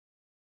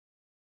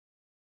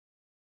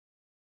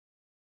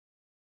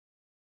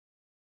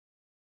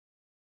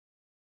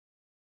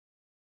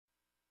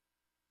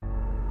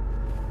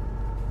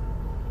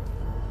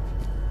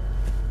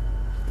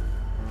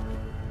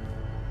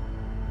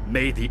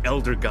May the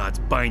Elder Gods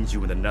bind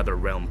you in the Nether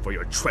Realm for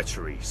your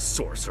treachery,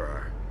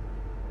 sorcerer.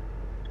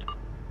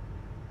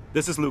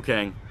 This is Liu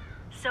Kang.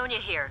 Sonya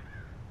here.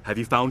 Have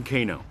you found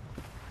Kano?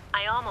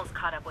 I almost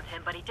caught up with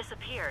him, but he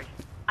disappeared.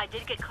 I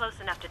did get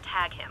close enough to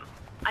tag him.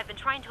 I've been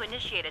trying to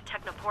initiate a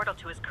technoportal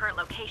to his current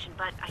location,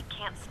 but I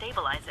can't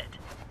stabilize it.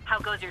 How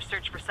goes your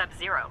search for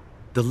Sub-Zero?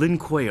 The Lin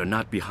Kuei are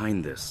not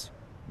behind this.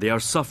 They are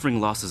suffering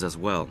losses as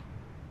well.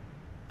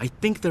 I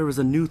think there is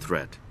a new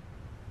threat.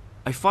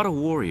 I fought a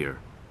warrior.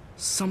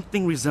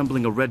 Something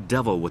resembling a red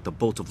devil with a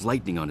bolt of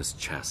lightning on his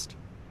chest.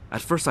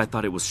 At first I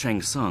thought it was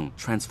Shang Tsung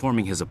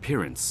transforming his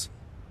appearance.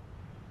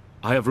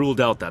 I have ruled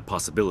out that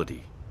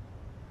possibility.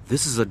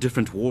 This is a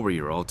different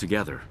warrior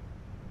altogether.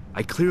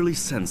 I clearly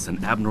sense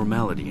an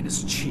abnormality in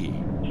his chi.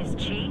 His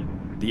chi?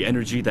 The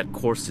energy that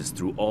courses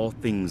through all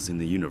things in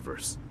the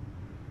universe.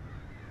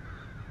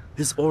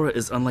 His aura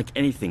is unlike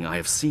anything I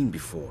have seen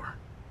before.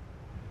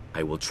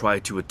 I will try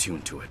to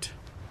attune to it.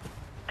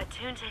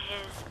 Attune to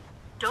his...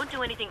 Don't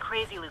do anything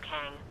crazy, Liu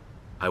Kang.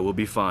 I will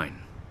be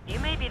fine. You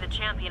may be the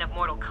champion of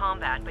Mortal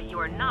Kombat, but you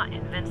are not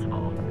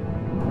invincible.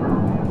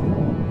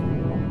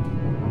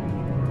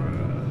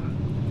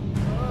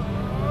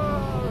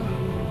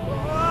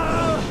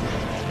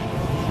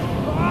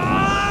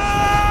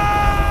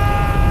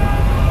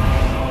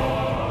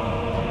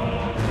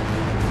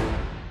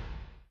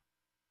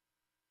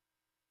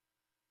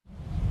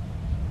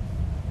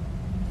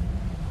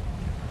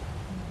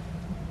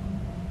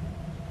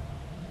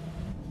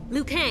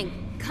 Liu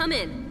Kang, come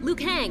in! Liu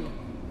Kang!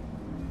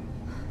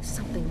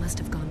 Something must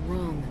have gone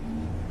wrong.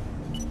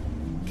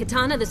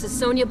 Kitana, this is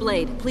Sonya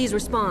Blade. Please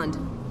respond.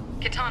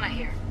 Kitana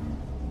here.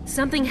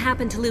 Something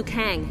happened to Liu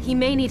Kang. He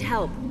may need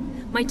help.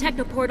 My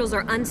technoportals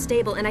are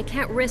unstable and I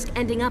can't risk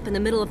ending up in the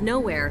middle of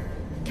nowhere.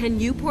 Can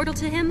you portal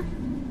to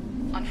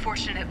him?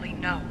 Unfortunately,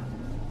 no.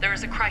 There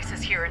is a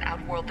crisis here in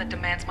Outworld that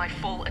demands my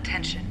full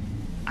attention.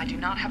 I do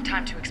not have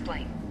time to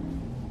explain.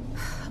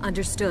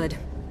 Understood.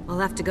 I'll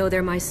have to go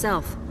there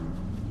myself.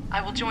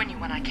 I will join you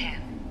when I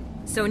can.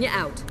 Sonya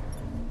out.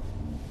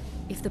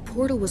 If the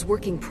portal was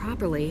working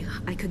properly,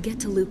 I could get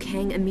to Liu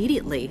Kang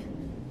immediately.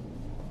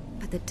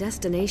 But the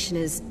destination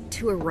is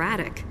too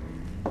erratic.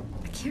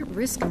 I can't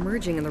risk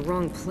emerging in the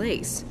wrong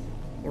place.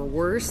 Or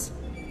worse,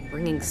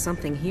 bringing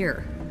something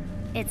here.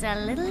 It's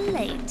a little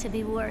late to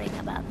be worrying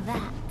about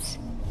that.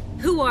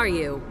 Who are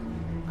you?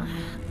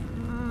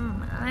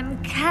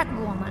 I'm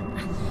Catwoman.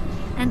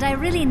 And I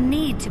really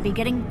need to be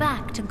getting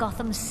back to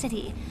Gotham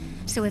City.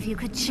 So if you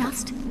could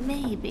just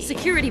maybe...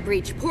 Security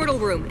breach, portal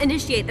room,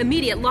 initiate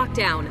immediate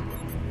lockdown.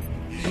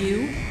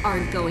 You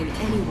aren't going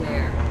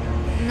anywhere.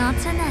 Not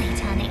tonight,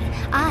 honey.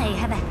 I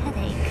have a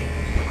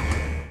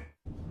headache.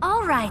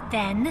 All right,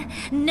 then.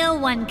 No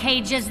one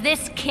cages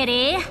this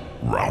kitty.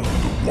 Round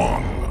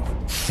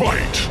one.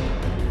 Fight!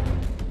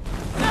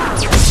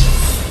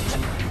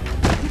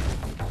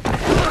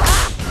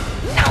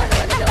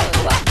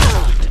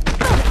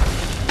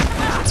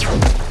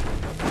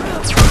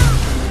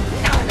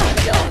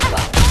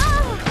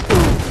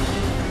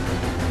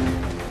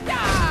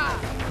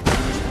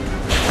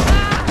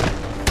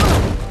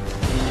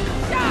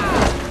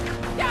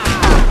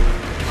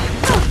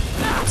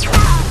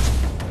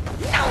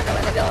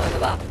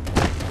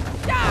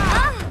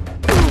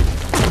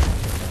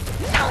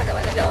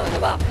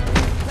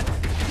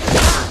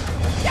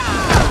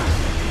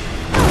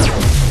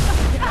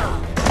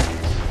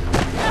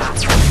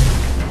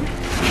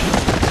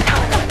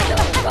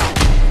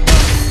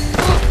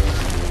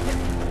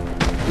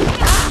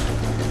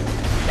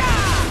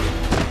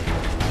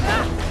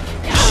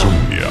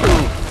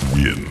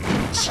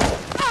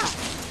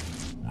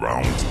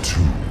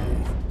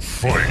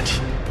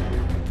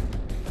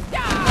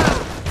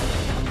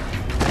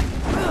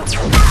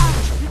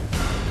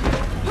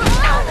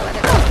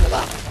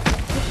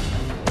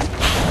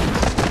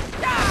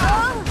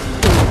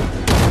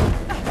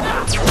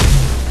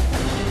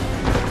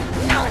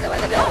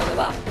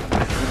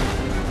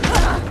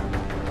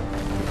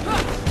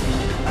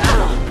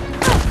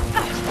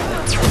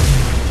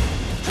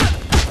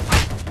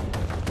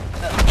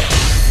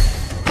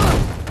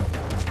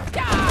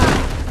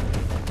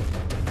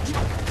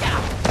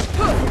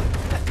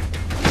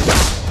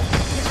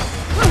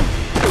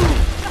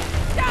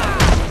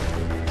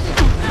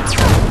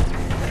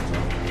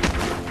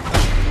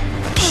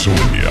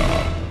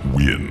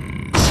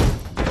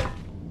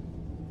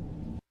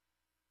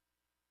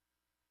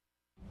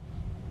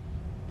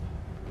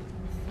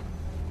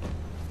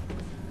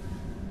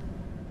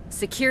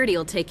 Security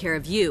will take care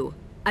of you.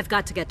 I've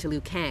got to get to Liu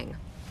Kang.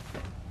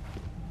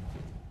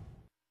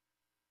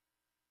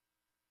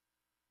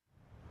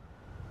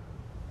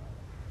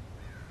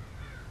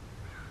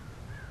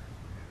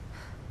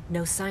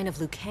 No sign of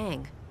Liu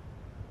Kang.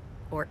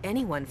 Or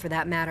anyone, for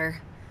that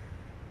matter.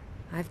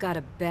 I've got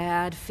a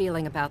bad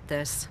feeling about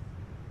this.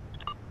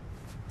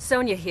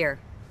 Sonya here.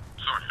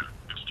 Sonya,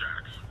 it's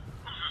Jax.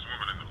 Who's this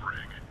woman in the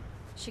ring?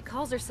 She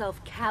calls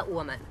herself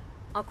Catwoman.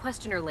 I'll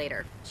question her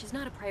later. She's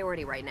not a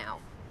priority right now.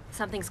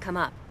 Something's come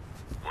up.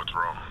 What's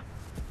wrong?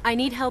 I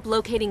need help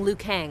locating Liu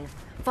Kang.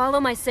 Follow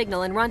my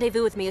signal and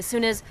rendezvous with me as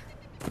soon as...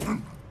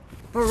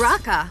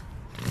 Baraka!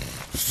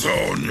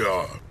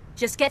 Sonya!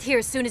 Just get here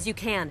as soon as you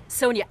can.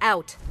 Sonya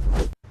out.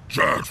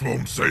 Jax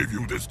won't save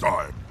you this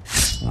time.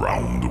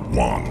 Round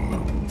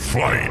 1.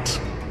 Fight!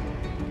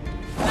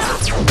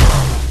 Round 2.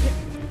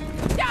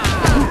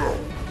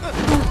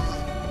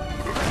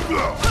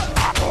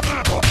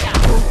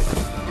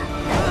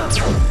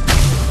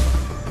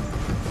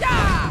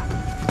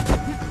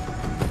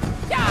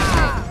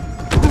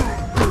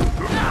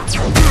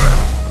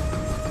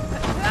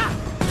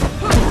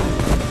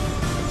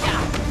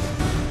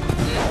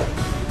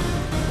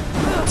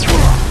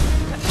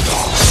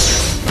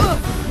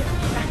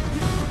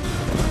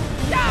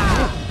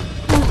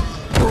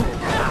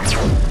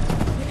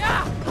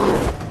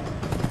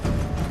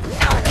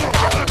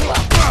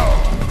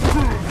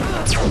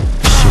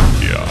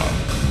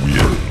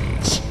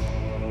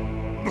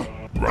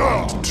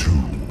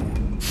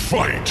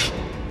 Fight!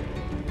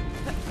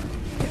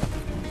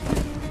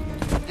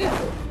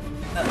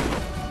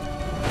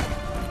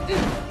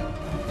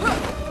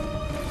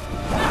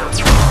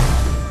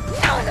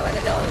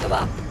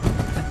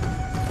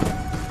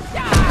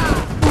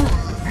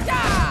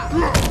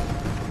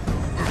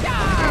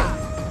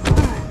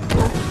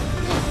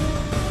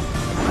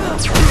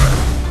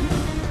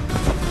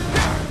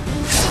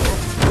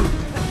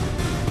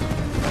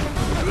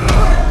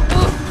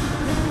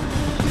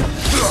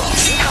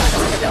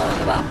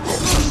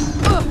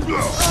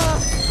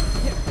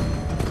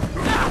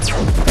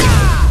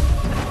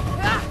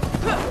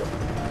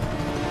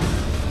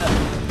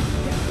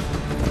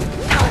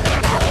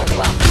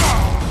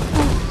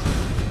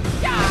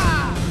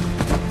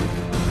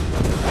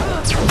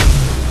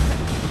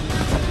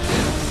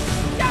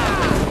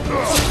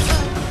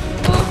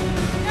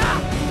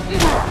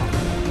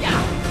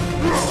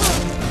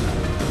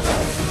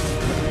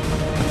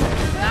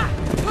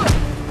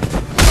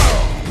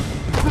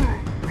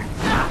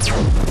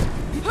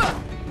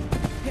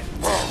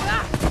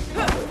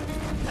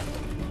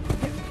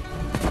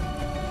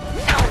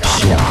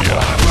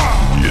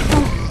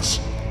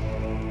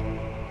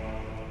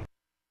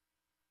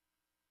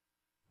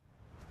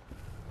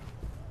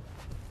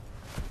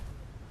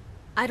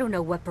 I don't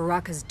know what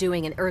Baraka's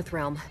doing in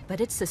Earthrealm,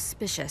 but it's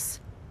suspicious.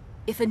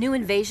 If a new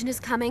invasion is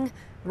coming,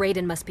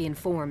 Raiden must be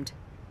informed.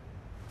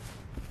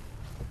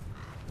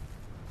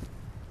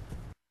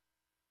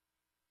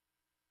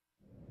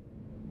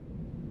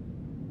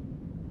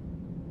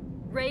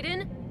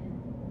 Raiden?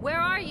 Where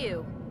are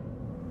you?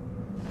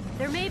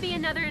 There may be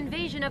another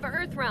invasion of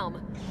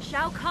Earthrealm.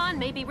 Shao Kahn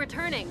may be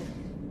returning.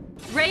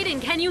 Raiden,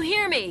 can you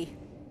hear me?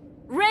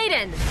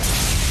 Raiden!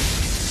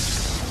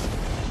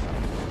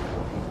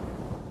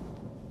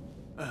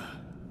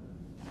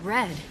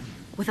 Red,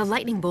 with a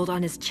lightning bolt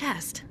on his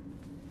chest.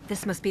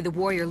 This must be the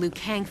warrior Liu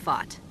Kang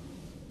fought.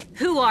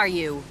 Who are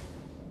you?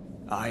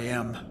 I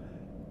am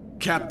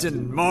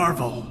Captain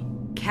Marvel.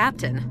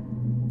 Captain?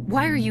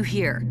 Why are you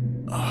here?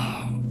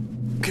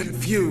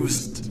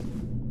 Confused.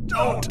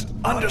 Don't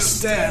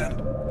understand.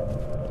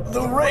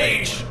 The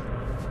rage.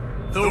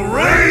 The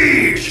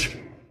rage!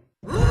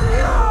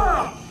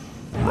 Round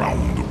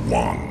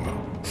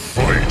 1.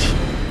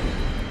 Fight!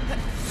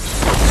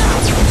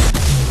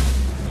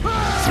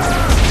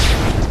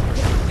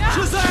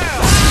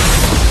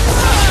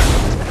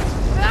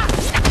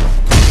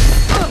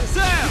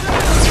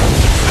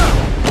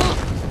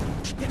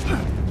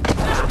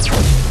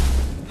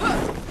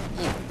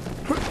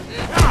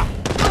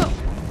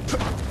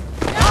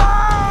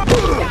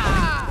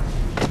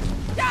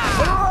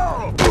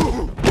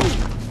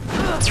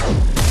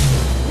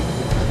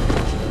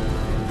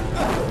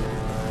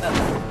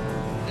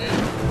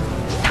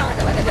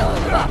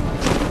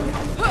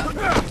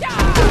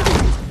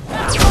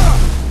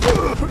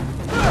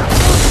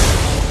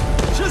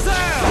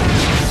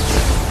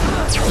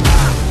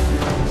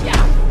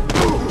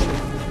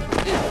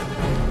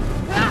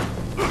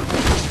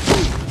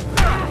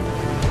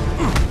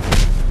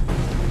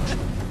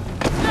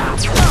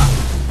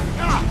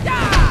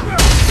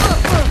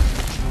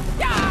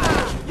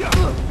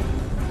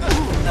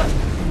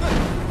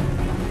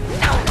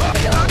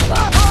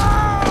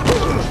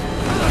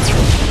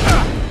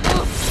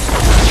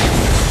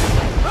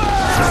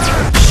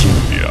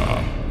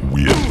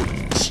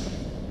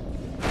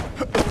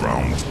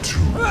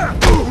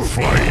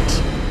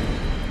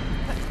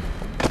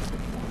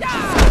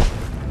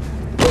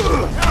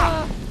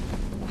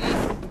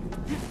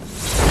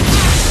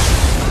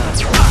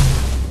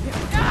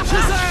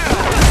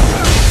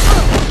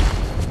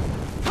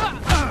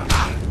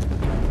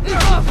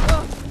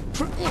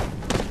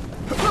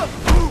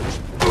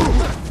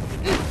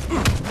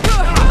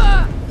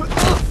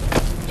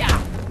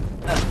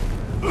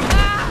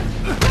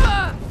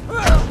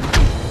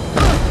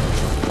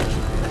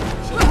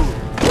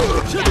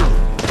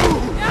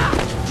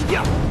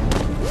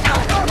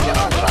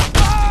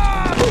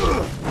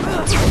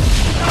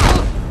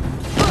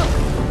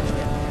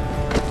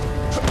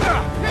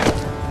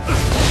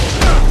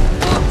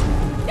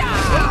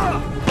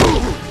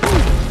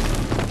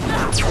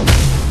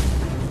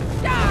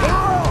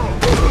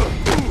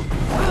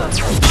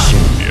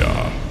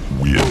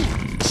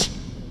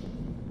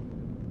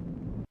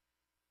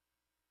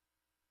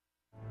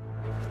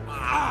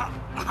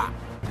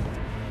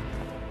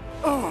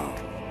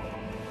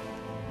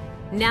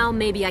 Now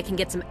maybe I can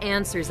get some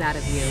answers out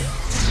of you.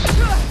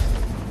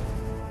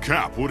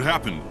 Cap, what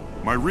happened?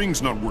 My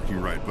ring's not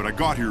working right, but I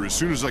got here as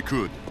soon as I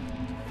could.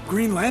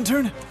 Green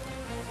Lantern?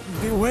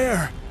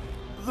 Beware.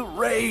 The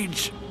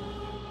Rage.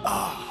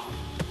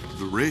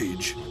 The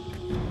Rage?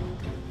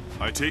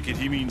 I take it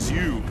he means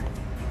you.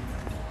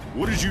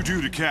 What did you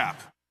do to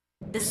Cap?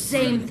 The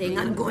same thing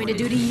I'm going to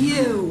do to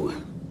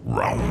you!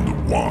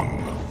 Round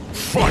 1.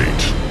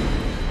 Fight!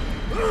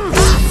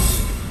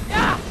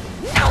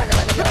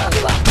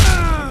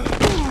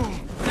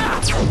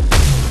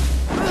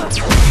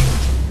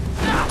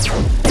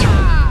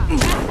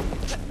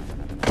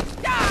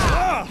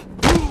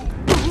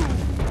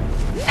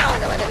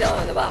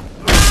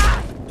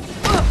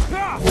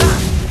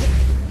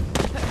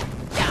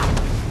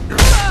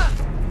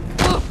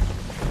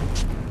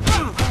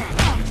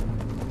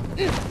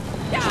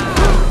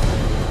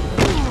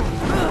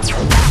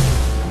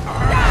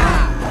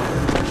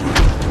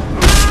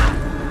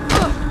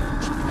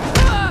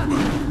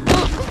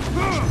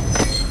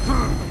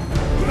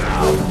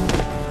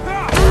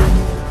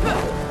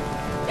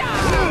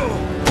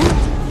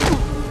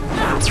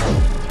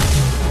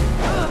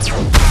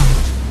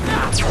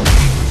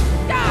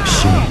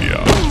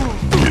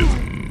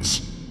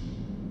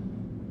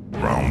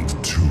 Round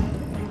 2.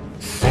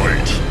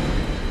 Fight!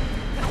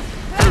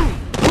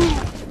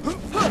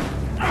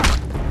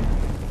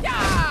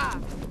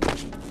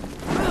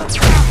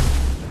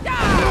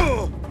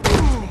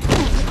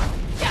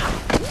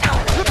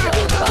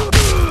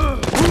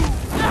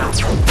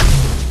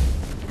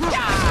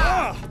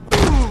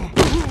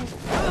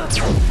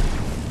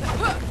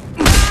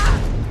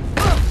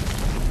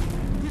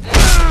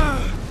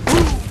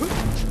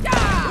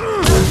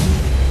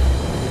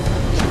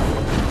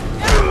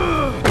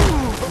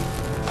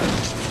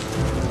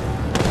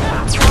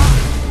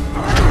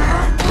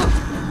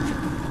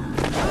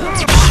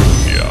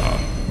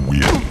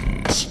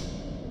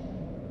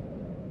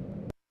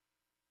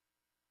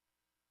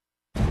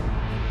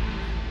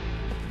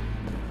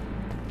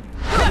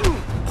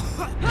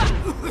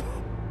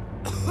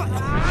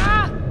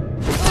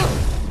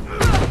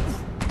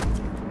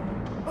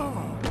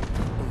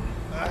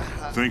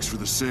 Thanks for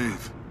the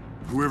save.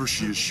 Whoever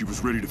she is, she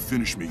was ready to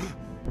finish me.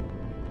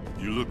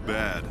 You look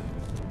bad,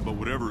 but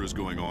whatever is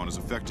going on is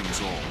affecting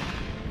us all.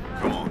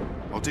 Come on,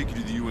 I'll take you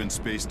to the UN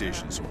space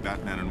station so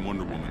Batman and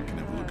Wonder Woman can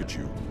have a look at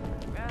you.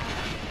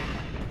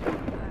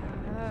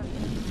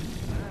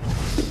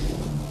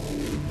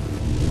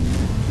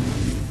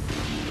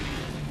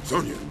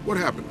 Sonya, what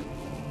happened?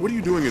 What are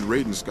you doing in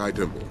Raiden's Sky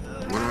Temple?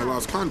 When I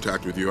lost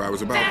contact with you, I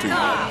was about to...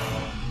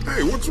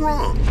 Hey, what's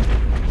wrong?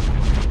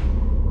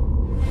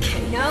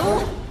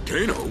 Kano?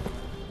 Kano?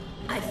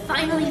 I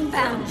finally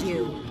found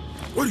you.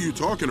 What are you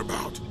talking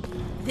about?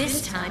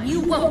 This time you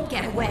won't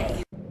get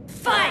away.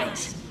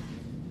 Fight!